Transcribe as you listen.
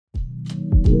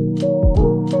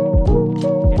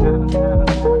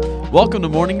Welcome to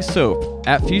Morning Soap.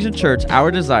 At Fusion Church,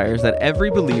 our desire is that every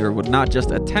believer would not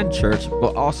just attend church,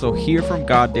 but also hear from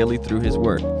God daily through His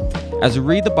Word. As we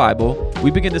read the Bible, we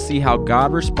begin to see how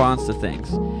God responds to things.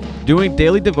 Doing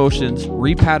daily devotions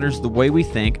repatterns the way we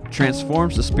think,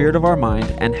 transforms the spirit of our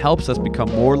mind, and helps us become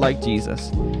more like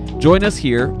Jesus. Join us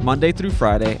here, Monday through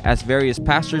Friday, as various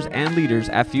pastors and leaders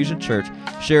at Fusion Church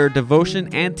share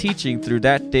devotion and teaching through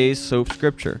that day's soap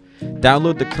scripture.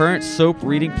 Download the current soap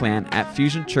reading plan at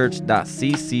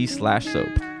fusionchurch.cc/soap.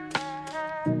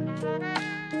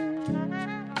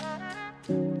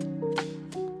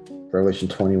 Revelation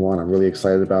 21. I'm really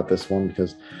excited about this one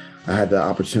because I had the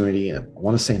opportunity, I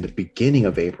want to say in the beginning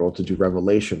of April, to do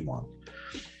Revelation 1.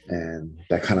 And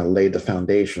that kind of laid the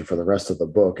foundation for the rest of the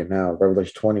book. And now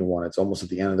Revelation 21, it's almost at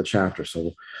the end of the chapter.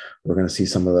 So we're going to see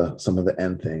some of the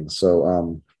end things.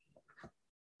 So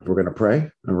we're going to pray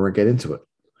and we're going to get into it.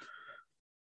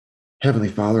 Heavenly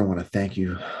Father, I want to thank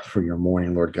you for your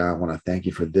morning, Lord God. I want to thank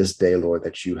you for this day, Lord,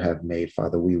 that you have made.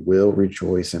 Father, we will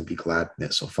rejoice and be glad in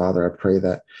it. So, Father, I pray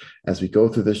that as we go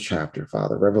through this chapter,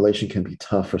 Father, Revelation can be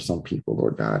tough for some people,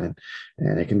 Lord God, and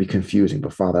it can be confusing.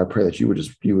 But, Father, I pray that you would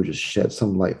just shed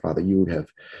some light, Father. You would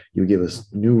give us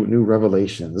new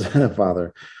revelations,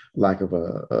 Father, lack of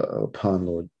a pun,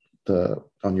 Lord,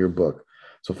 on your book.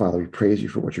 So, Father, we praise you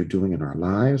for what you're doing in our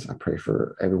lives. I pray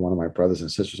for every one of my brothers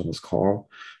and sisters on this call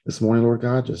this morning, Lord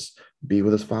God. Just be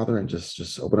with us, Father, and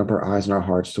just open up our eyes and our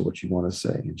hearts to what you want to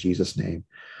say. In Jesus' name,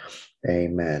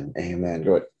 amen. Amen.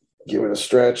 Go ahead. Give it a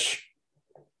stretch.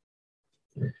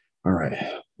 All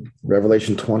right.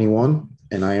 Revelation 21,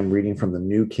 and I am reading from the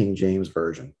New King James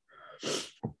Version.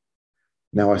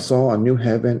 Now I saw a new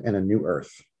heaven and a new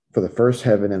earth, for the first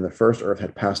heaven and the first earth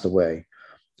had passed away.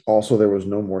 Also there was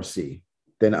no more sea.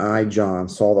 Then I, John,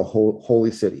 saw the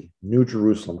holy city, New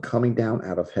Jerusalem, coming down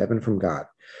out of heaven from God,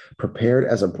 prepared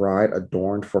as a bride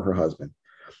adorned for her husband.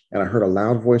 And I heard a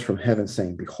loud voice from heaven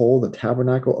saying, Behold, the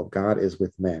tabernacle of God is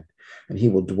with men, and he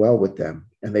will dwell with them,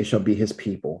 and they shall be his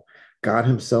people. God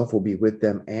himself will be with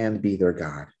them and be their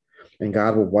God. And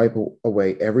God will wipe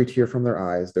away every tear from their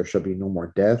eyes. There shall be no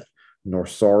more death, nor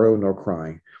sorrow, nor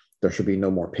crying. There shall be no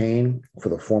more pain, for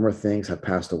the former things have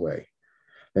passed away.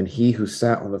 Then he who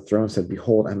sat on the throne said,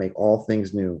 Behold, I make all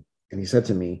things new. And he said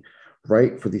to me,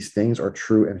 Write, for these things are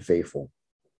true and faithful.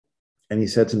 And he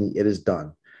said to me, It is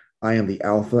done. I am the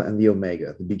Alpha and the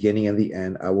Omega, the beginning and the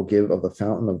end. I will give of the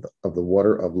fountain of the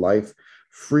water of life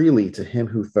freely to him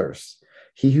who thirsts.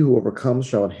 He who overcomes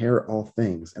shall inherit all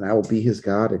things, and I will be his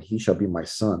God, and he shall be my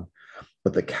son.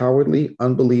 But the cowardly,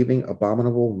 unbelieving,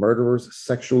 abominable, murderers,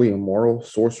 sexually immoral,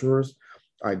 sorcerers,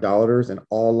 idolaters, and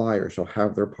all liars shall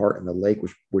have their part in the lake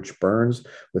which burns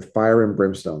with fire and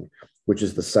brimstone, which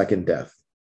is the second death.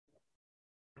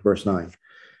 Verse 9.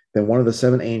 Then one of the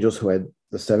seven angels who had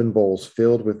the seven bowls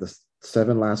filled with the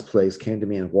seven last plagues came to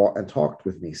me and talked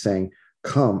with me, saying,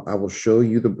 Come, I will show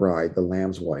you the bride, the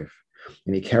Lamb's wife.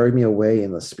 And he carried me away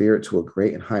in the spirit to a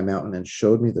great and high mountain and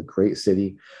showed me the great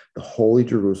city, the holy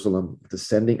Jerusalem,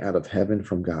 descending out of heaven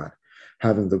from God,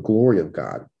 having the glory of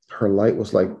God. Her light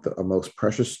was like a most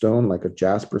precious stone, like a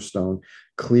jasper stone,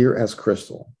 clear as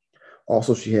crystal.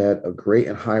 Also, she had a great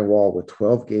and high wall with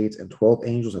 12 gates and 12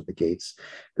 angels at the gates,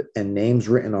 and names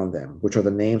written on them, which are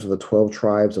the names of the 12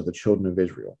 tribes of the children of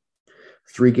Israel.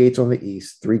 3 gates on the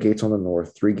east, 3 gates on the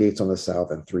north, 3 gates on the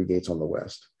south, and 3 gates on the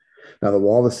west. Now the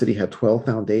wall of the city had 12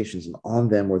 foundations, and on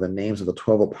them were the names of the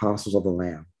 12 apostles of the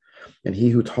Lamb. And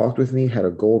he who talked with me had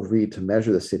a gold reed to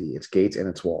measure the city, its gates and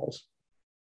its walls.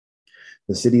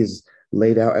 The city is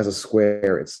laid out as a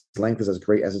square. Its length is as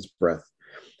great as its breadth.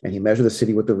 And he measured the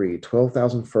city with the reed,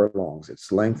 12,000 furlongs.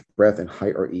 Its length, breadth, and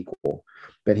height are equal.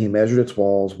 Then he measured its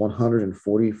walls,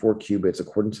 144 cubits,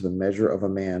 according to the measure of a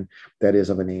man, that is,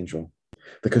 of an angel.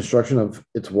 The construction of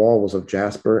its wall was of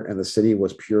jasper, and the city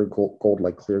was pure gold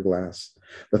like clear glass.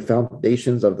 The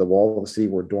foundations of the wall of the city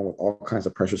were adorned with all kinds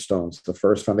of precious stones. The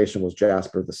first foundation was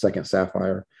jasper, the second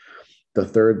sapphire, the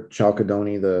third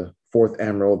chalcedony, the fourth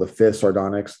emerald, the fifth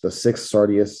sardonyx, the sixth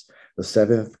sardius, the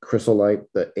seventh chrysolite,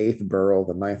 the eighth beryl,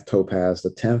 the ninth topaz, the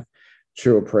 10th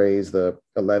chrysoprase, the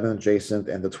 11th jacinth,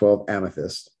 and the 12th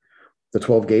amethyst. The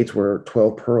 12 gates were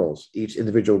 12 pearls. Each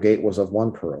individual gate was of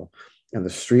 1 pearl, and the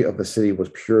street of the city was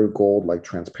pure gold like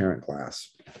transparent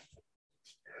glass.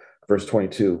 Verse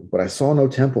 22, but I saw no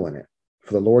temple in it,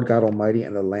 for the Lord God Almighty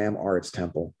and the Lamb are its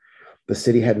temple. The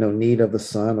city had no need of the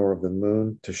sun or of the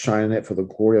moon to shine in it, for the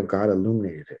glory of God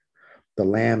illuminated it. The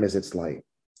Lamb is its light,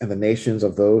 and the nations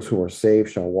of those who are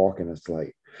saved shall walk in its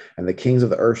light, and the kings of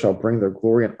the earth shall bring their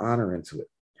glory and honor into it.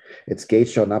 Its gates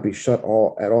shall not be shut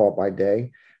at all by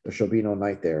day. There shall be no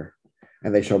night there.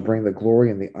 and they shall bring the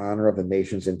glory and the honor of the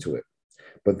nations into it.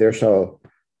 But there shall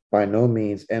by no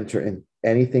means enter in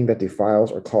anything that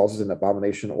defiles or causes an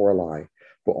abomination or a lie,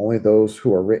 but only those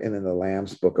who are written in the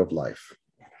Lamb's book of life.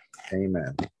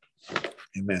 Amen.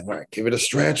 Amen. All right, give it a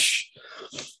stretch.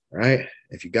 All right,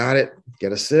 if you got it,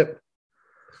 get a sip.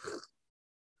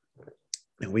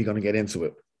 And we're going to get into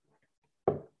it.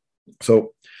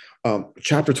 So,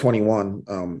 chapter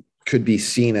 21 could be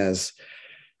seen as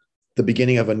the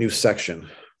beginning of a new section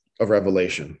of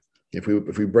Revelation. If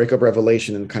we break up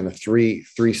Revelation in kind of three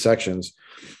sections,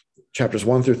 chapters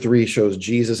 1 through 3 shows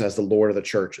Jesus as the Lord of the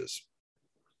churches.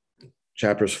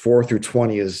 Chapters 4 through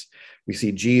 20 is we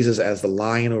see Jesus as the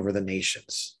Lion over the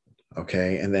nations.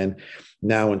 Okay, and then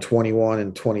now in 21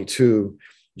 and 22,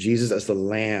 Jesus as the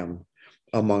Lamb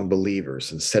among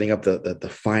believers and setting up the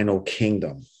final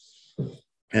kingdom.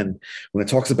 And when it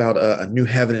talks about a new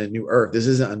heaven and a new earth, this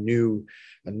isn't a new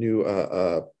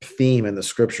theme in the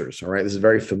scriptures. All right, this is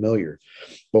very familiar.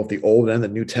 Both the Old and the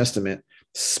New Testament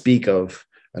speak of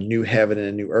a new heaven and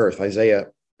a new earth. Isaiah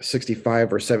 65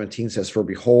 verse 17 says, "For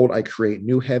behold, I create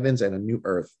new heavens and a new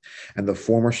earth, and the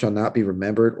former shall not be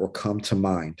remembered or come to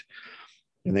mind."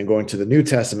 And then going to the New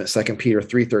Testament, 2 Peter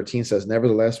 3:13 says,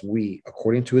 "Nevertheless, we,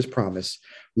 according to his promise,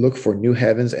 look for new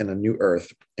heavens and a new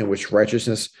earth in which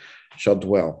righteousness shall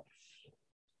dwell."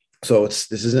 So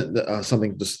this isn't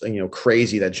something just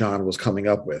crazy that John was coming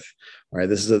up with. All right,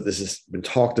 this has been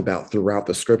talked about throughout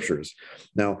the scriptures.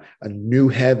 Now, a new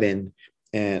heaven,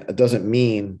 and it doesn't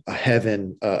mean a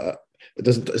heaven.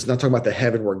 It's not talking about the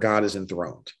heaven where God is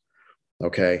enthroned.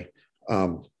 Okay.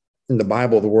 In the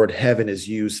Bible, the word heaven is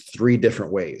used 3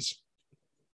 different ways.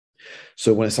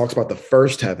 So when it talks about the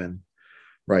first heaven,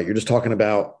 right, you're just talking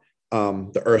about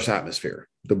the Earth's atmosphere,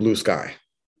 the blue sky,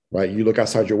 right? You look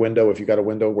outside your window. If you got a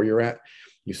window where you're at,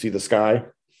 you see the sky,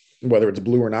 whether it's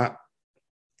blue or not.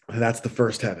 That's the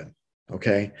first heaven.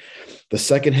 Okay. The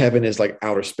second heaven is like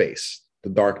outer space, the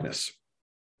darkness.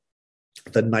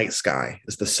 The night sky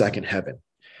is the second heaven,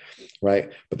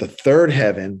 right? But the third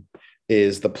heaven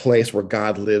is the place where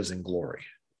God lives in glory.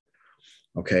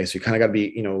 Okay, so you kind of got to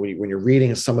be, when you're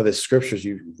reading some of the scriptures,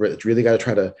 you really got to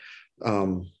try to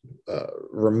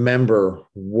remember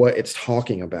what it's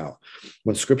talking about.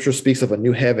 When scripture speaks of a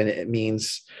new heaven, it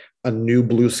means a new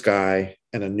blue sky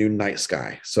and a new night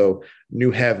sky. So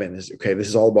new heaven is, okay, this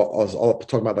is all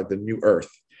talking about like the new earth,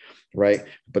 right?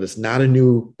 But it's not a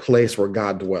new place where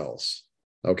God dwells.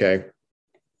 Okay.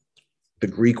 The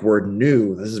Greek word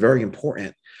new, this is very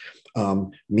important,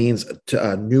 means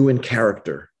new in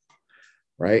character,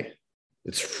 right?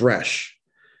 It's fresh,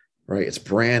 right? It's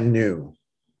brand new.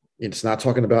 It's not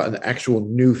talking about an actual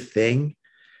new thing.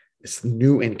 It's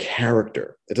new in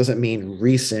character. It doesn't mean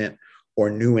recent or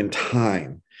new in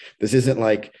time. This isn't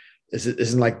like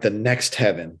the next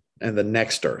heaven and the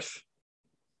next earth.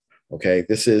 Okay,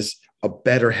 this is a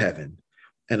better heaven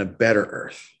and a better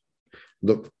earth.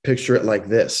 Look, picture it like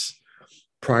this.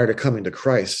 Prior to coming to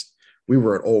Christ, we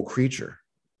were an old creature,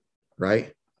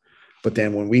 right? But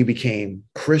then when we became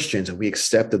Christians and we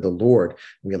accepted the Lord,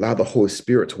 we allowed the Holy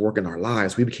Spirit to work in our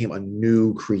lives, we became a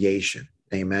new creation.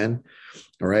 Amen.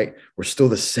 All right. We're still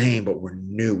the same, but we're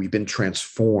new. We've been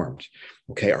transformed.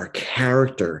 Okay. Our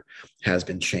character has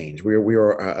been changed. We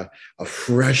are a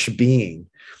fresh being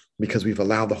because we've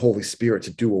allowed the Holy Spirit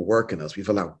to do a work in us. We've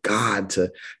allowed God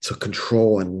to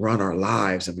control and run our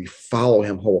lives, and we follow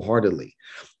him wholeheartedly.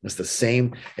 It's the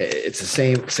same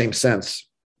sense.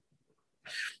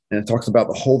 And it talks about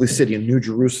the holy city in New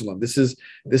Jerusalem. This is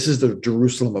the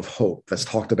Jerusalem of hope that's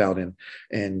talked about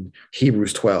in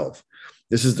Hebrews 12.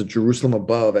 This is the Jerusalem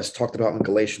above that's talked about in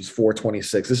Galatians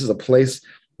 4:26. This is a place,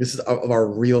 this is of our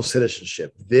real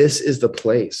citizenship. This is the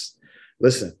place.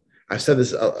 Listen, I said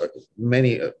this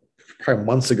probably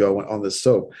months ago on this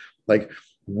soap. Like,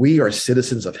 we are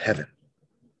citizens of heaven.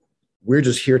 We're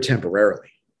just here temporarily.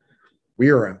 We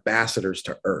are ambassadors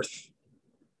to earth.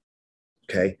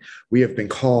 Okay, we have been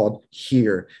called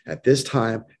here at this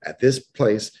time, at this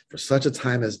place, for such a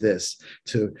time as this,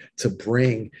 to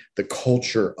bring the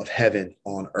culture of heaven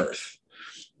on earth.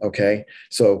 Okay,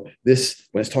 so this,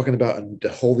 when it's talking about the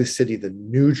holy city, the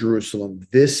New Jerusalem,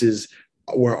 this is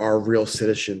where our real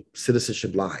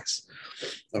citizenship lies.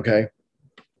 Okay,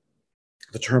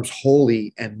 the terms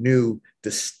holy and new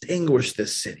distinguish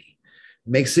this city,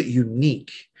 makes it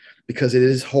unique, because it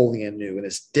is holy and new, and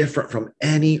it's different from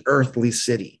any earthly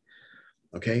city.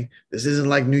 Okay, this isn't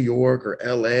like New York or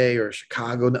LA or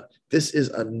Chicago. No, this is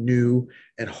a new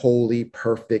and holy,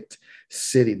 perfect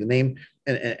city. The name,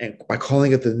 and by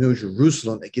calling it the New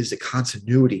Jerusalem, it gives it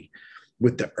continuity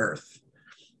with the earth.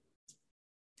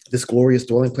 This glorious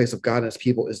dwelling place of God and his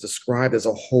people is described as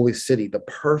a holy city, the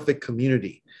perfect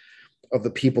community of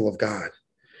the people of God.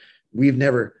 We've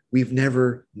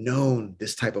never known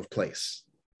this type of place.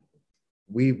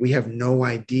 We have no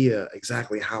idea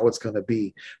exactly how it's going to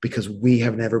be because we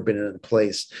have never been in a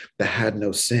place that had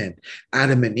no sin.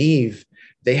 Adam and Eve,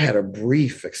 they had a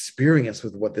brief experience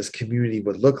with what this community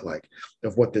would look like,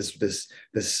 of what this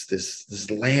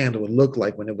land would look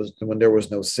like when there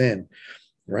was no sin.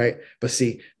 Right. But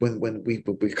see, when we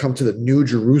come to the New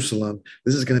Jerusalem,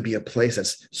 this is going to be a place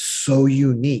that's so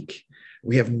unique.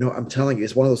 I'm telling you,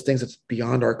 it's one of those things that's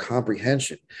beyond our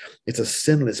comprehension. It's a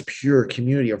sinless, pure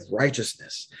community of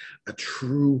righteousness, a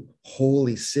true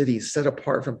holy city set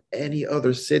apart from any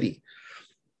other city.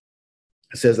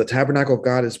 It says the tabernacle of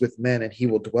God is with men and he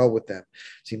will dwell with them.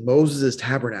 See, Moses'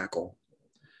 tabernacle,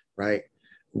 right,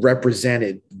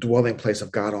 represented the dwelling place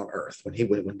of God on earth.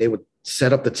 When they would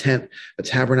set up the tent, the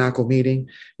tabernacle meeting,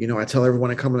 I tell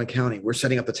everyone in Cumberland County, we're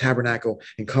setting up the tabernacle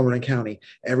in Cumberland County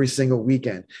every single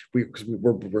weekend.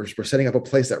 We're setting up a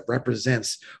place that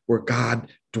represents where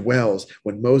God dwells.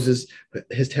 When Moses,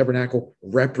 his tabernacle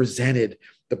represented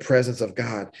the presence of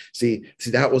God. See,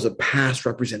 that was a past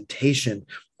representation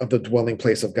of the dwelling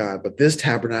place of God. But this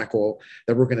tabernacle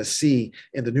that we're going to see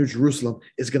in the New Jerusalem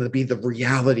is going to be the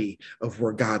reality of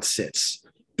where God sits,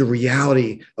 the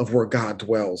reality of where God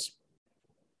dwells.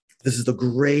 This is the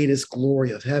greatest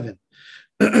glory of heaven,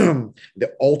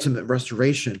 the ultimate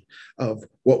restoration of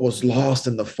what was lost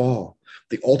in the fall,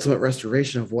 the ultimate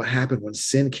restoration of what happened when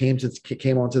sin came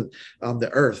onto the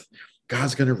earth.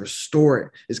 God's going to restore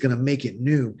it. Is going to make it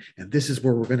new. And this is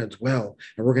where we're going to dwell.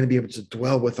 And we're going to be able to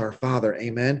dwell with our Father.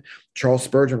 Amen. Charles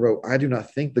Spurgeon wrote, I do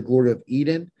not think the glory of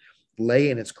Eden lay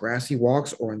in its grassy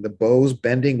walks or in the boughs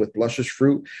bending with luscious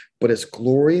fruit, but its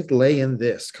glory lay in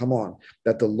this, come on,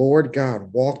 that the Lord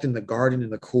God walked in the garden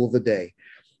in the cool of the day.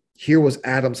 Here was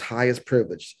Adam's highest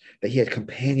privilege, that he had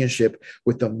companionship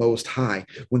with the Most High.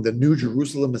 When the New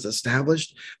Jerusalem is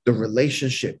established, the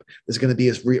relationship is going to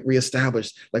be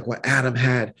reestablished like what Adam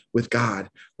had with God,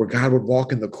 where God would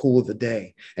walk in the cool of the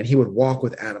day, and he would walk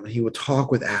with Adam, and he would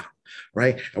talk with Adam,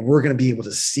 right? And we're going to be able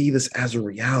to see this as a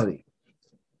reality.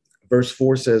 Verse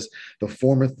 4 says, the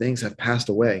former things have passed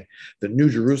away. The New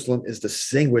Jerusalem is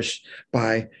distinguished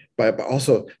by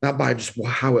also not by just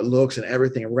how it looks and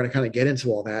everything. And we're going to kind of get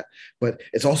into all that, but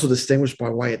it's also distinguished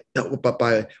by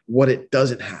by what it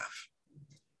doesn't have.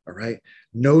 All right.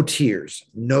 No tears,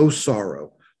 no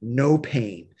sorrow, no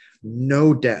pain,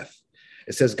 no death.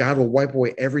 It says God will wipe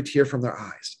away every tear from their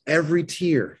eyes. Every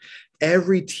tear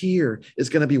is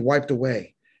going to be wiped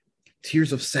away.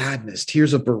 Tears of sadness,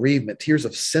 tears of bereavement, tears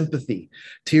of sympathy,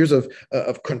 tears of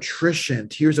contrition,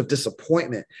 tears of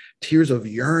disappointment, tears of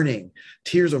yearning,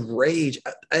 tears of rage.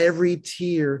 Every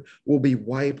tear will be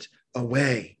wiped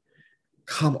away.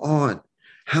 Come on.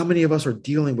 How many of us are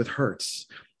dealing with hurts?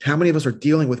 How many of us are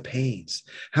dealing with pains?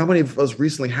 How many of us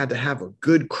recently had to have a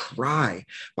good cry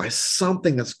by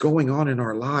something that's going on in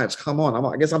our lives? Come on.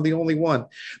 I guess I'm the only one,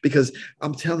 because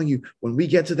I'm telling you, when we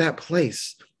get to that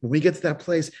place,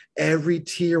 every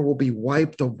tear will be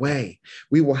wiped away.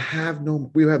 We will have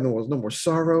no more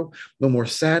sorrow, no more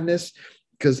sadness,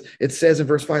 because it says in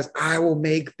verse 5, I will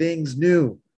make things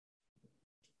new.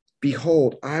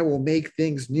 Behold, I will make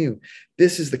things new.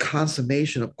 This is the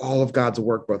consummation of all of God's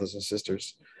work, brothers and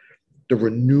sisters. The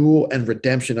renewal and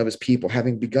redemption of his people,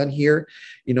 having begun here,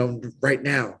 right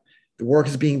now. The work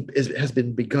has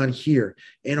been begun here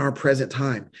in our present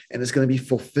time, and it's going to be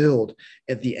fulfilled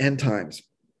at the end times.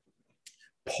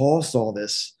 Paul saw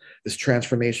this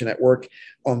transformation at work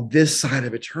on this side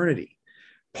of eternity.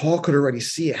 Paul could already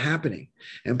see it happening.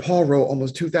 And Paul wrote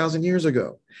almost 2,000 years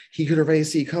ago. He could already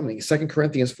see it coming. 2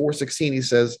 Corinthians 4:16, he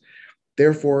says,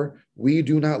 therefore, we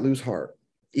do not lose heart.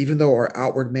 Even though our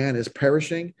outward man is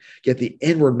perishing, yet the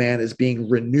inward man is being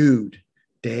renewed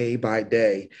day by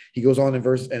day. He goes on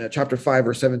in chapter 5,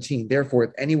 verse 17.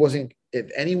 Therefore, if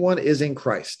anyone is in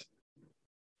Christ,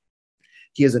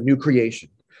 he is a new creation.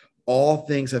 All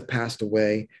things have passed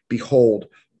away. Behold,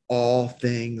 all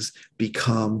things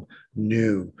become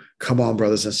new. Come on,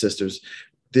 brothers and sisters.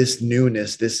 This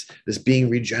newness, this being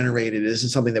regenerated isn't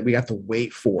something that we have to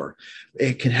wait for.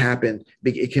 It can happen.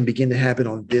 It can begin to happen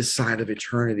on this side of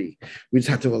eternity. We just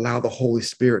have to allow the Holy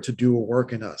Spirit to do a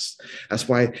work in us. That's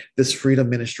why this freedom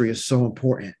ministry is so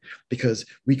important, because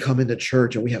we come into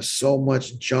church and we have so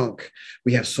much junk.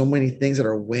 We have so many things that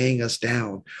are weighing us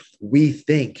down. we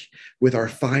think with our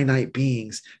finite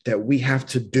beings that we have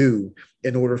to do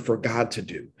in order for God to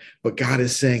do. But God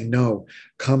is saying, no,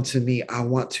 come to me. I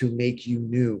want to make you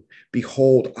new.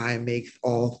 Behold, I make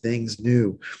all things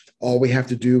new. All we have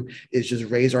to do is just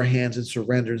raise our hands and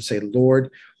surrender and say, Lord,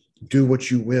 do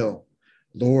what you will.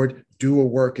 Lord, do a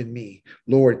work in me.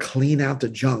 Lord, clean out the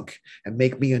junk and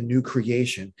make me a new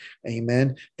creation.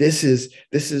 Amen. This is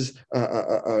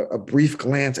a brief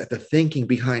glance at the thinking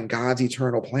behind God's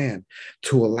eternal plan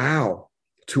to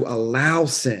allow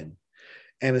sin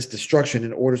and its destruction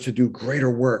in order to do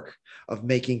greater work of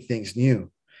making things new.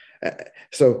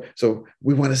 So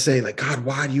we want to say, like, God,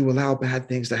 why do you allow bad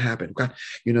things to happen? God,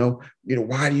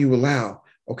 why do you allow?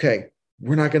 Okay,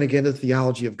 we're not going to get into the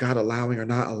theology of God allowing or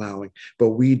not allowing, but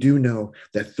we do know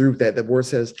that through that, the word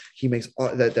says he makes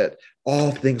that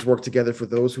all things work together for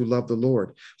those who love the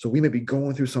Lord. So we may be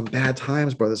going through some bad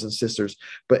times, brothers and sisters,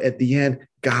 but at the end,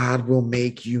 God will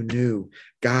make you new.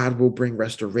 God will bring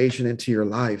restoration into your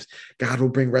lives. God will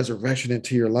bring resurrection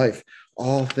into your life.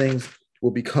 All things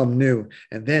will become new.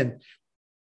 And then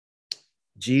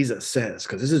Jesus says,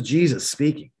 because this is Jesus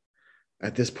speaking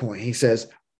at this point, he says,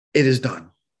 it is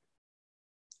done.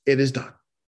 It is done.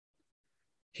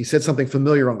 He said something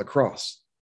familiar on the cross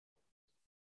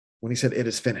when he said, it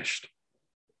is finished.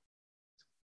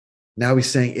 Now he's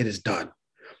saying it is done.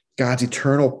 God's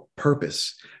eternal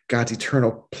purpose, God's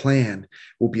eternal plan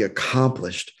will be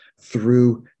accomplished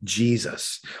through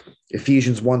Jesus.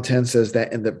 Ephesians 1:10 says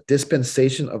that in the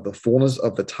dispensation of the fullness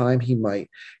of the time, he might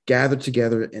gather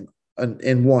together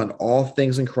in one all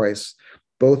things in Christ,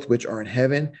 both which are in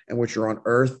heaven and which are on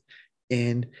earth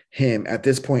in him. At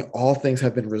this point, all things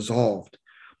have been resolved.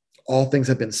 All things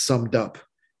have been summed up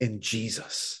in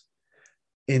Jesus.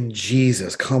 In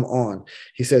Jesus, come on.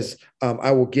 He says,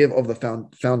 I will give of the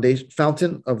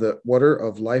fountain of the water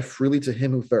of life freely to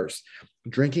him who thirsts.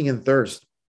 Drinking and thirst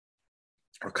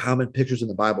are common pictures in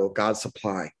the Bible of God's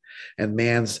supply and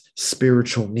man's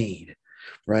spiritual need,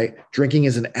 right? Drinking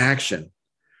is an action,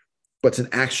 but it's an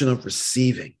action of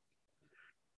receiving.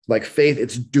 Like faith,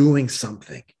 it's doing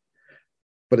something,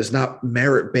 but it's not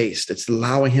merit-based. It's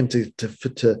allowing him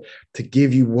to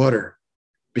give you water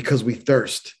because we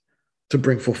thirst, to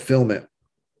bring fulfillment.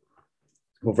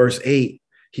 Well, verse 8,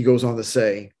 he goes on to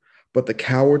say, but the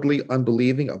cowardly,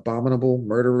 unbelieving, abominable,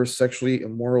 murderers, sexually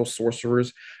immoral,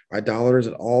 sorcerers, idolaters,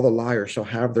 and all the liars shall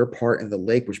have their part in the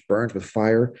lake which burns with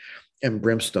fire and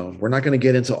brimstone. We're not going to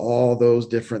get into all those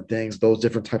different things, those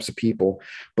different types of people,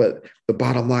 but the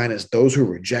bottom line is those who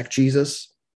reject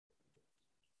Jesus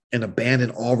and abandon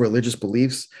all religious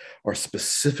beliefs are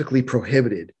specifically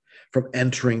prohibited from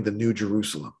entering the New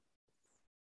Jerusalem.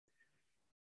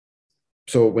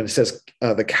 So when it says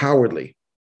the cowardly,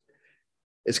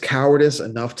 is cowardice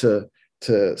enough to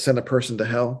send a person to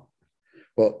hell?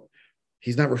 Well,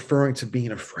 he's not referring to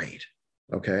being afraid,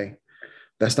 okay?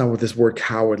 That's not what this word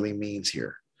cowardly means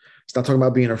here. It's not talking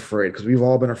about being afraid, because we've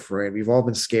all been afraid. We've all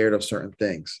been scared of certain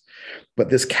things. But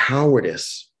this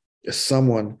cowardice is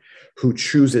someone who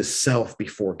chooses self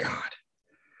before God,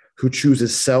 who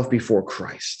chooses self before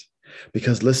Christ.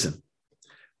 Because listen,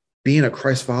 being a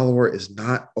Christ follower is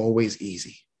not always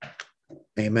easy.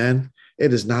 Amen.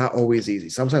 It is not always easy.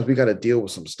 Sometimes we got to deal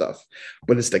with some stuff,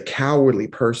 but it's the cowardly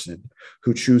person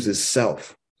who chooses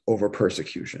self over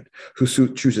persecution, who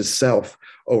chooses self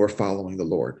over following the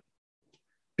Lord,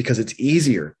 because it's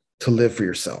easier to live for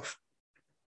yourself.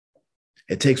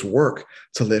 It takes work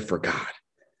to live for God.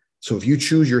 So if you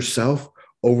choose yourself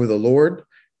over the Lord,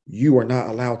 you are not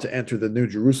allowed to enter the New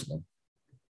Jerusalem.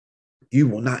 You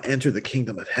will not enter the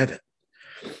kingdom of heaven,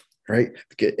 right?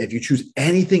 If you choose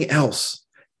anything else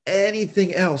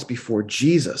before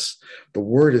Jesus, the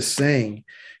word is saying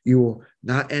you will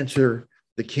not enter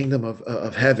the kingdom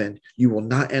of heaven. You will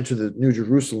not enter the New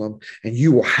Jerusalem, and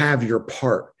you will have your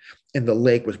part in the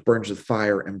lake which burns with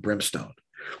fire and brimstone.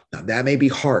 Now that may be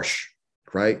harsh,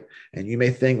 right? And you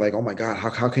may think like, oh my God,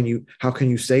 how can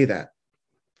you say that?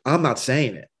 I'm not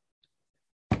saying it.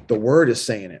 The word is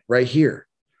saying it right here.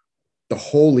 The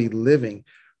holy, living,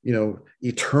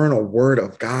 eternal word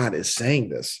of God is saying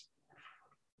this,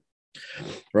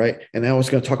 right? And now I was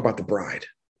going to talk about the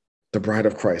bride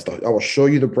of Christ. I will show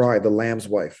you the bride, the Lamb's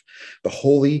wife, the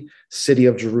holy city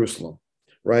of Jerusalem,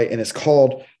 right? And it's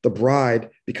called the bride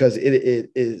because it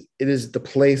is the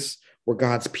place where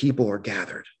God's people are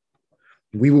gathered.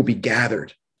 We will be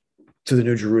gathered to the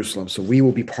New Jerusalem, so we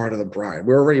will be part of the bride.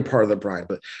 We're already part of the bride,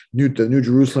 but the New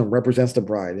Jerusalem represents the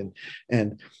bride,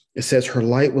 and it says her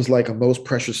light was like a most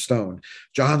precious stone.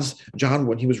 John,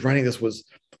 when he was writing this,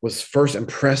 was first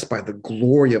impressed by the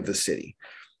glory of the city.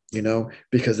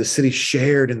 because the city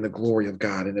shared in the glory of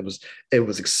God, and it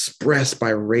was expressed by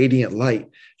radiant light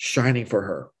shining for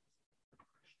her.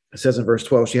 It says in verse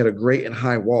 12, she had a great and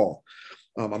high wall.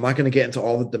 I'm not going to get into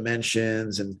all the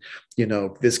dimensions and,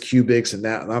 this cubics and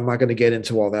that. I'm not going to get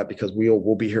into all that because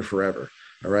we'll be here forever.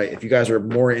 All right. If you guys are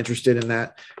more interested in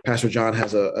that, Pastor John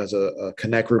has a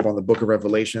connect group on the book of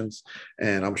Revelations.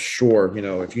 And I'm sure,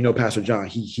 if you know Pastor John,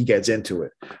 he gets into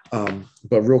it.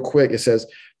 But real quick, it says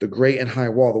the great and high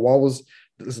wall. The wall was,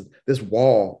 this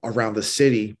wall around the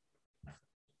city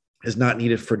is not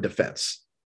needed for defense.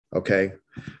 Okay.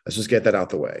 Let's just get that out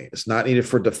the way. It's not needed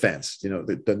for defense.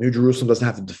 The New Jerusalem doesn't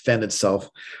have to defend itself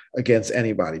against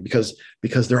anybody because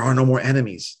there are no more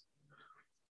enemies.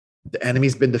 The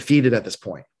enemy's been defeated at this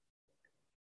point.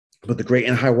 But the great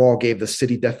and high wall gave the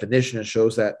city definition and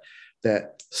shows that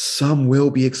some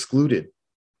will be excluded.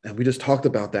 And we just talked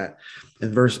about that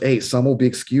in verse 8. Some will be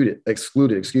excluded.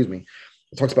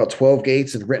 It talks about 12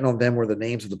 gates, and written on them were the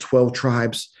names of the 12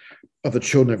 tribes of the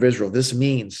children of Israel. This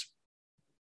means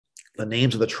the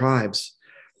names of the tribes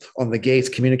on the gates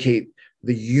communicate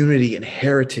the unity and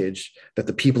heritage that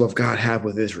the people of God have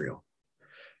with Israel.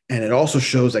 And it also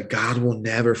shows that God will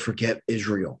never forget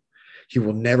Israel. He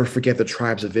will never forget the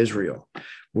tribes of Israel,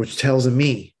 which tells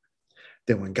me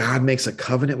that when God makes a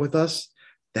covenant with us,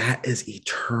 that is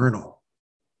eternal.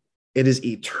 It is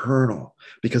eternal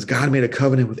because God made a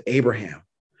covenant with Abraham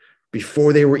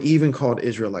before they were even called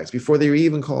Israelites, before they were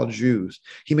even called Jews.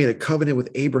 He made a covenant with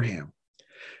Abraham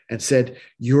and said,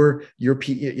 your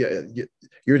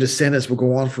descendants will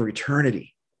go on for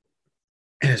eternity.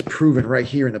 And it's proven right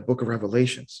here in the book of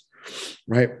Revelations,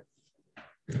 right?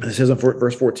 And it says in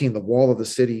verse 14, the wall of the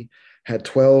city had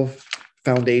 12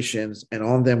 foundations, and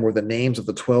on them were the names of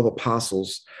the 12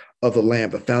 apostles of the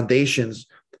Lamb. The foundations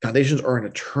are an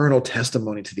eternal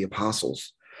testimony to the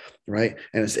apostles, right?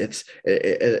 And it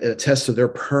attests to their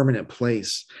permanent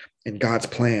place in God's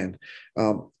plan.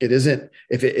 It isn't,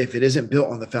 if it isn't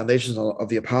built on the foundations of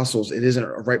the apostles, it isn't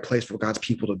a right place for God's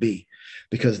people to be,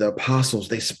 because the apostles,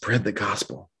 they spread the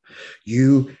gospel.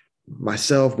 You,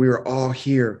 myself, we are all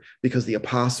here because the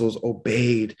apostles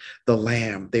obeyed the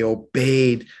Lamb. They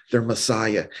obeyed their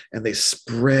Messiah, and they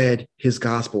spread his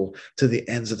gospel to the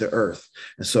ends of the earth.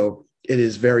 And so it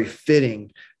is very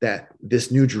fitting that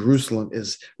this New Jerusalem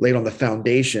is laid on the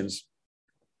foundations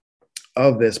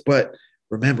of this. But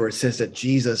remember, it says that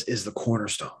Jesus is the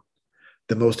cornerstone,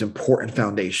 the most important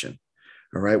foundation.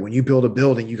 All right. When you build a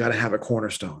building, you got to have a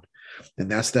cornerstone.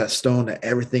 And that's that stone that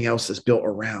everything else is built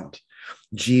around.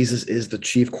 Jesus is the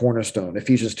chief cornerstone.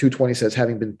 Ephesians 2:20 says,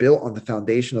 having been built on the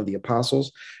foundation of the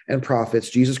apostles and prophets,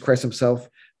 Jesus Christ himself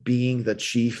being the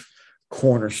chief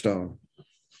cornerstone.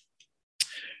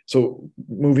 So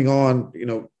moving on,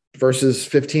 verses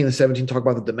 15 and 17 talk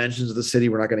about the dimensions of the city.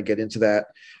 We're not going to get into that.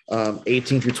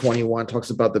 18 through 21 talks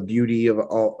about the beauty of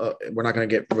all. We're not going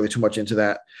to get really too much into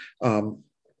that.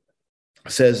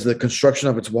 Says the construction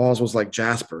of its walls was like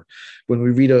jasper. When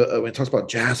we read when it talks about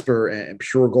jasper and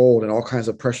pure gold and all kinds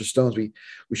of precious stones, we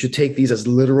should take these as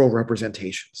literal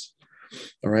representations.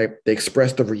 All right. They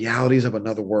express the realities of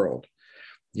another world.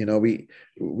 We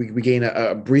gain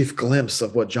a brief glimpse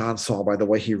of what John saw by the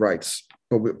way he writes.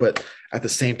 But at the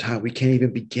same time, we can't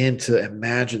even begin to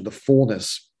imagine the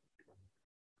fullness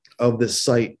of this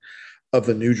site of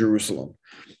the New Jerusalem.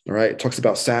 All right. It talks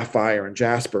about sapphire and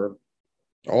jasper,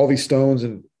 all these stones,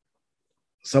 and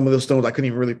some of those stones I couldn't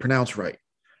even really pronounce right?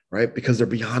 Because they're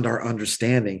beyond our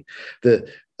understanding.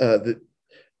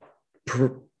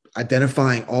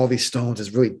 Identifying all these stones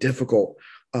is really difficult,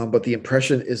 but the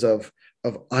impression is of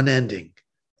unending,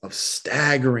 of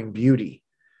staggering beauty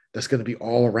that's going to be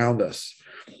all around us.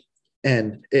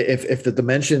 And if the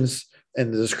dimensions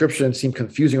and the description seem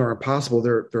confusing or impossible,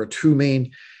 there are two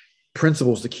main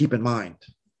principles to keep in mind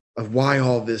of why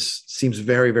all of this seems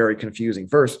very, very confusing.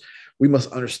 First, we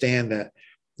must understand that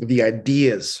the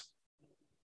ideas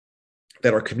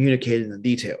that are communicated in the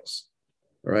details,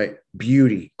 right?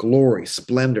 Beauty, glory,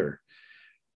 splendor,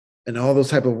 and all those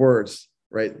type of words,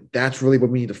 right? That's really what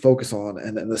we need to focus on.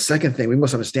 And then the second thing, we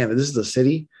must understand that this is a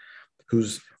city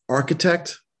whose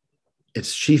architect,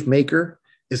 its chief maker,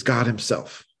 is God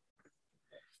himself.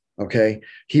 Okay.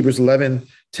 Hebrews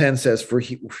 11:10 says, for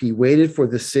he waited for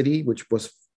the city,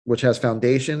 which has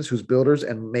foundations, whose builders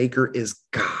and maker is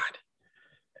God.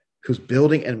 Whose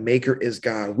building and maker is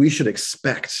God. We should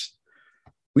expect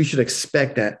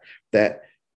that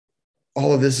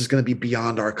all of this is going to be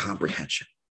beyond our comprehension.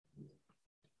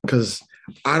 Because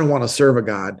I don't want to serve a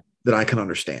God that I can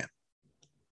understand.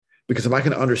 Because if I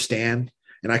can understand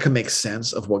and I can make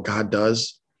sense of what God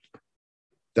does,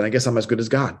 then I guess I'm as good as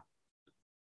God.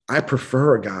 I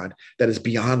prefer a God that is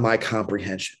beyond my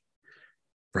comprehension,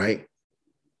 right?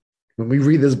 When we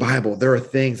read this Bible, there are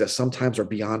things that sometimes are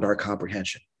beyond our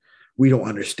comprehension. We don't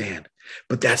understand.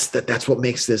 But that's what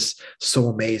makes this so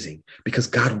amazing, because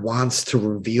God wants to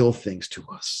reveal things to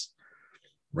us,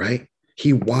 right?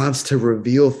 He wants to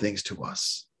reveal things to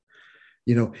us.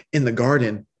 In the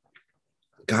garden,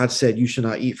 God said, you should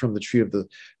not eat from the tree of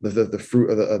the fruit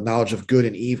of the knowledge of good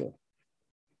and evil.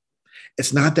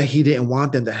 It's not that he didn't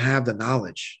want them to have the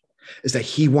knowledge. It's that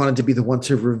he wanted to be the one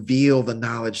to reveal the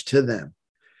knowledge to them.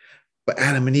 But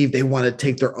Adam and Eve, they wanted to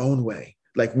take their own way,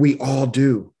 like we all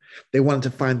do. They wanted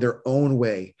to find their own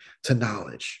way to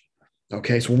knowledge.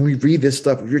 Okay, so when we read this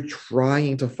stuff, if you're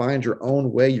trying to find your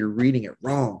own way, you're reading it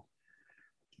wrong.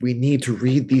 We need to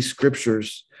read these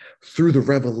scriptures through the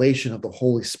revelation of the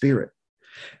Holy Spirit.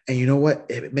 And you know what?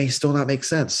 It may still not make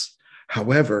sense.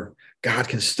 However, God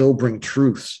can still bring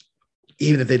truths,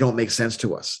 even if they don't make sense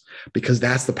to us, because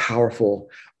that's the powerful,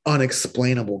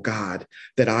 unexplainable God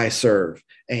that I serve.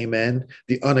 Amen.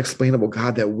 The unexplainable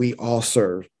God that we all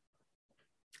serve.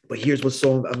 But here's what's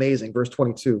so amazing. Verse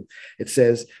 22, it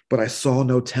says, but I saw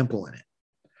no temple in it,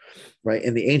 right?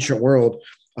 In the ancient world,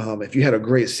 if you had a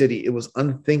great city, it was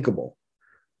unthinkable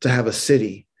to have a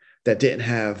city that didn't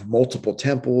have multiple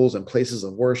temples and places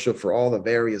of worship for all the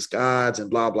various gods and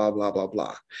blah, blah, blah, blah,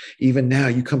 blah. Even now,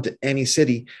 you come to any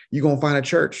city, you're going to find a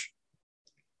church,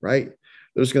 right?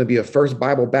 There's going to be a First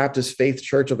Bible Baptist Faith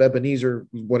Church of Ebenezer,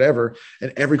 whatever,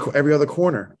 in every other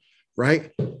corner,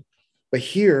 right? But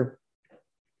here,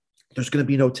 there's going to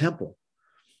be no temple,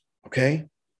 okay?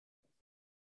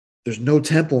 There's no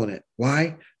temple in it.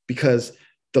 Why? Because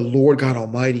the Lord God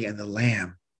Almighty and the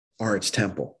Lamb are its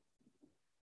temple.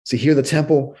 See, here the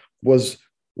temple was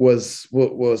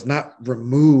not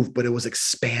removed, but it was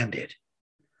expanded.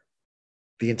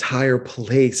 The entire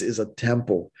place is a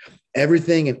temple.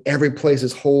 Everything in every place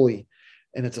is holy,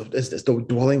 and it's the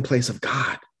dwelling place of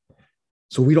God.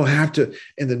 So we don't have to,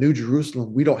 in the New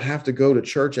Jerusalem, we don't have to go to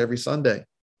church every Sunday.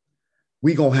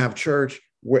 We're going to have church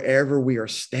wherever we are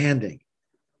standing,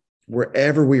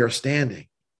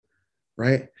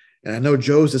 right? And I know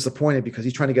Joe's disappointed because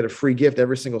he's trying to get a free gift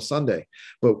every single Sunday,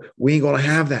 but we ain't going to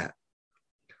have that.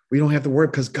 We don't have to worry,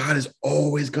 because God is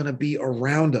always going to be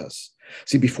around us.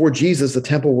 See, before Jesus, the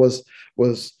temple was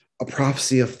a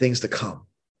prophecy of things to come,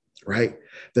 right?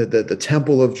 The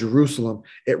temple of Jerusalem,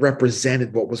 it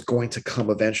represented what was going to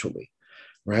come eventually,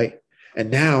 right?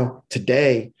 And now,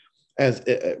 today, as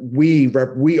we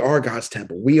are God's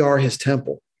temple, we are his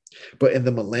temple. But in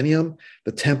the millennium,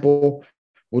 the temple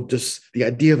the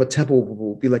idea of a temple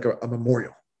will be like a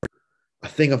memorial, a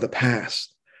thing of the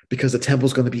past, because the temple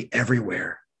is going to be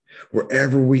everywhere.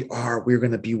 Wherever we are, we're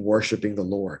going to be worshiping the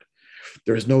Lord.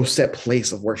 There's no set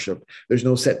place of worship. There's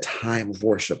no set time of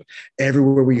worship.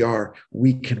 Everywhere we are,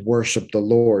 we can worship the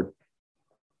Lord.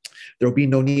 There will be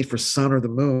no need for sun or the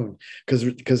moon, because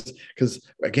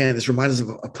again, this reminds us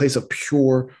of a place of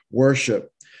pure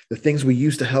worship. The things we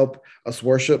used to help us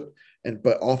worship,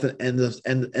 but often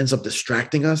ends up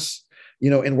distracting us,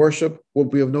 in worship, will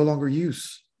be of no longer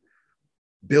use.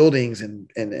 Buildings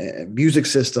and music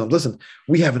systems. Listen,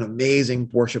 we have an amazing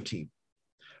worship team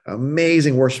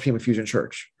at Fusion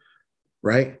Church,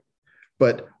 right?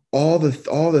 But all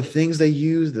the things they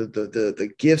use,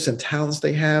 the gifts and talents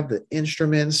they have, the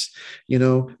instruments,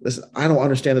 listen, I don't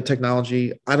understand the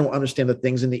technology. I don't understand the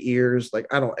things in the ears. Like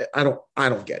I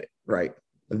don't get it, right?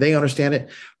 They understand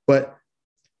it, but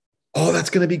all that's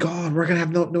going to be gone. We're going to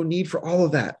have no need for all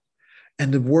of that.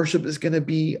 And the worship is going to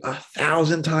be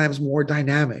 1,000 times more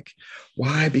dynamic.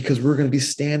 Why? Because we're going to be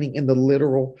standing in the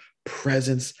literal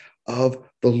presence of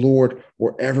the Lord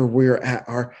wherever we're at.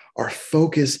 Our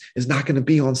focus is not going to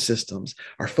be on systems.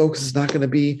 Our focus is not going to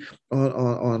be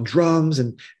on drums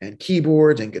and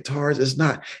keyboards and guitars. It's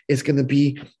not. It's going to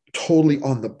be totally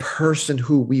on the person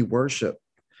who we worship.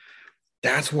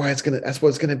 That's what it's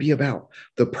going to be about.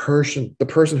 The person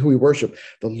who we worship,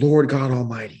 the Lord God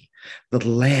Almighty, the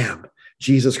Lamb,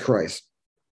 Jesus Christ.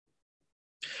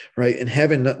 Right? In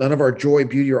heaven, none of our joy,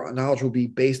 beauty, or knowledge will be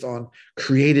based on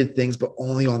created things, but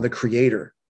only on the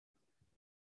Creator.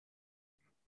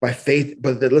 By faith,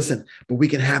 but we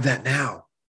can have that now.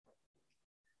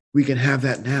 We can have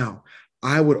that now.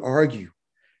 I would argue,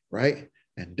 right?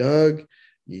 And Doug,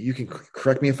 you can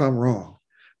correct me if I'm wrong,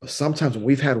 but sometimes when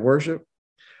we've had worship,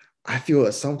 I feel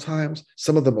that sometimes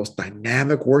some of the most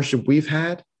dynamic worship we've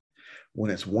had, when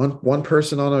it's one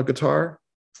person on a guitar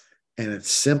and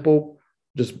it's simple,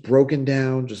 just broken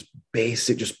down, just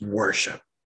basic, just worship.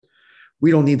 We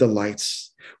don't need the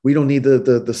lights. We don't need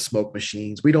the smoke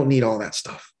machines. We don't need all that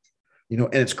stuff.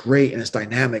 and it's great and it's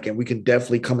dynamic, and we can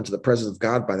definitely come into the presence of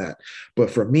God by that. But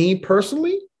for me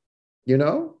personally,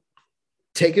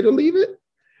 take it or leave it.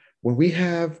 When we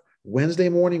have Wednesday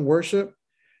morning worship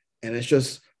and it's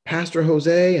just Pastor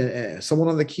Jose and someone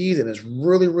on the keys, and it's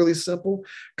really, really simple.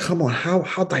 Come on,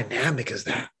 how dynamic is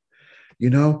that?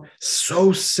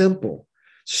 So simple,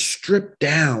 stripped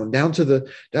down to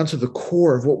the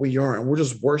core of what we are, and we're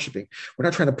just worshiping. We're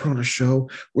not trying to put on a show.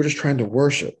 We're just trying to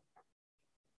worship.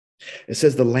 It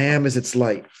says the Lamb is its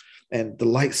light, and the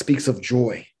light speaks of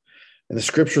joy. And the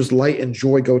scriptures, light and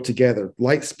joy go together.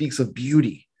 Light speaks of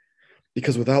beauty,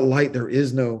 because without light, there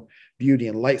is no beauty.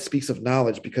 And light speaks of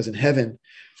knowledge, because in heaven,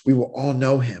 we will all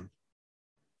know him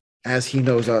as he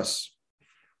knows us.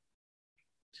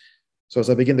 So as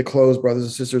I begin to close, brothers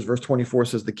and sisters, verse 24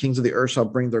 says, the kings of the earth shall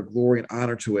bring their glory and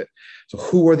honor to it. So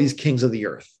who are these kings of the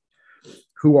earth?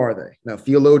 Who are they? Now,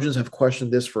 theologians have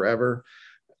questioned this forever.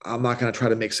 I'm not going to try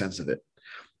to make sense of it.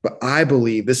 But I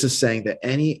believe this is saying that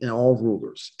any and all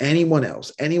rulers, anyone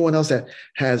else that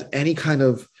has any kind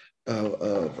of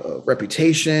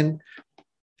reputation,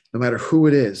 no matter who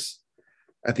it is,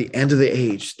 at the end of the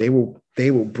age, they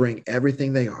will bring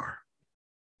everything they are,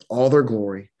 all their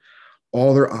glory,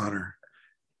 all their honor.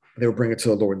 They will bring it to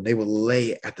the Lord, and they will lay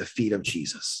it at the feet of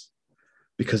Jesus,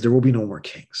 because there will be no more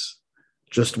kings,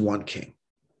 just one king.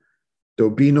 There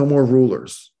will be no more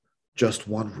rulers, just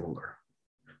one ruler,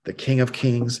 the King of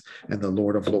Kings and the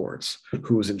Lord of Lords,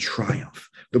 who is in triumph.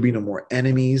 There'll be no more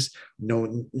enemies,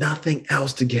 nothing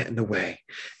else to get in the way.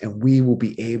 And we will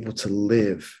be able to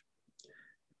live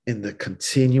in the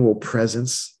continual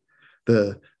presence,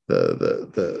 and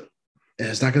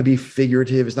it's not going to be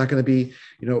figurative. It's not going to be,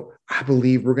 I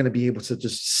believe we're going to be able to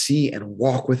just see and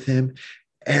walk with him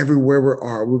everywhere we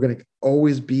are. We're going to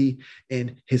always be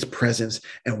in his presence.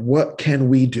 And what can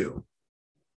we do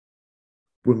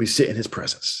when we sit in his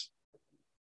presence?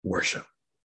 Worship.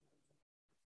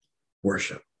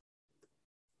 Worship.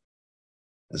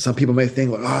 And some people may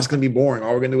think like, it's going to be boring.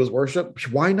 All we're going to do is worship.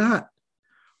 Why not?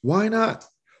 Why not?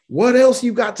 What else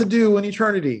you got to do in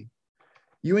eternity?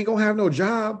 You ain't going to have no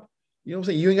job. You know what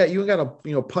I'm saying? You ain't got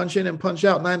to, punch in and punch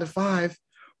out 9 to 5.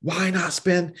 Why not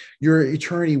spend your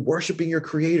eternity worshiping your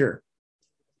creator?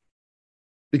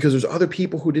 Because there's other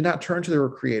people who did not turn to their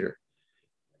creator.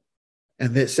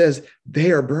 And it says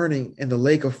they are burning in the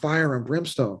lake of fire and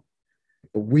brimstone.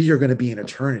 But we are going to be in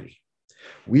eternity.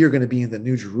 We are going to be in the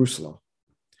New Jerusalem,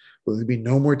 where there'll be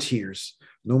no more tears,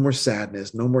 no more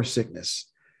sadness, no more sickness.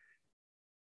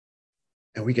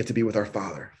 And we get to be with our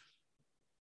Father.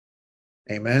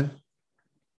 Amen.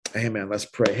 Amen. Let's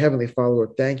pray. Heavenly Father,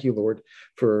 Lord, thank you, Lord,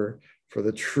 for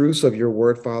the truths of your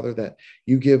word, Father, that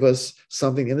you give us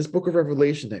something in this book of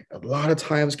Revelation that a lot of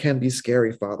times can be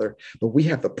scary, Father, but we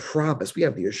have the promise, we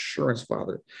have the assurance,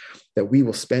 Father, that we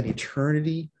will spend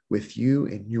eternity with you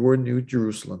in your New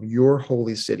Jerusalem, your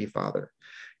holy city, Father,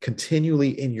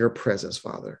 continually in your presence,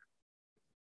 Father.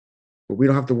 But we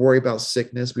don't have to worry about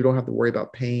sickness. We don't have to worry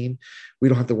about pain. We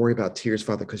don't have to worry about tears,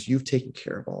 Father, because you've taken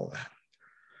care of all that.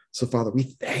 So, Father, we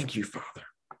thank you, Father.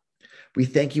 We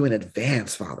thank you in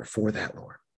advance, Father, for that,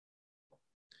 Lord.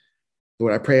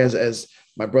 Lord, I pray as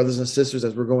my brothers and sisters,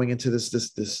 as we're going into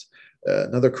this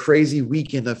another crazy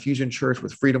weekend of Fusion Church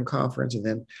with Freedom Conference, and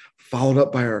then followed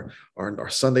up by our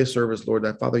Sunday service, Lord,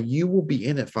 that, Father, you will be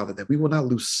in it, Father, that we will not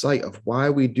lose sight of why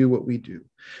we do what we do.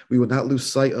 We will not lose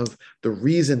sight of the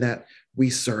reason that we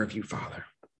serve you, Father.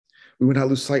 We will not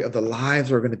lose sight of the lives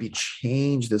that are going to be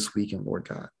changed this weekend, Lord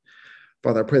God.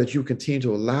 Father, I pray that you continue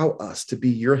to allow us to be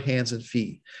your hands and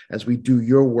feet as we do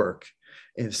your work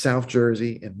in South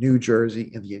Jersey, in New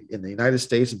Jersey, in the United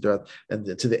States, and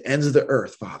to the ends of the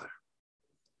earth, Father.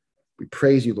 We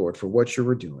praise you, Lord, for what you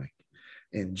were doing.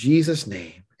 In Jesus'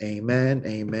 name, amen,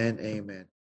 amen, amen.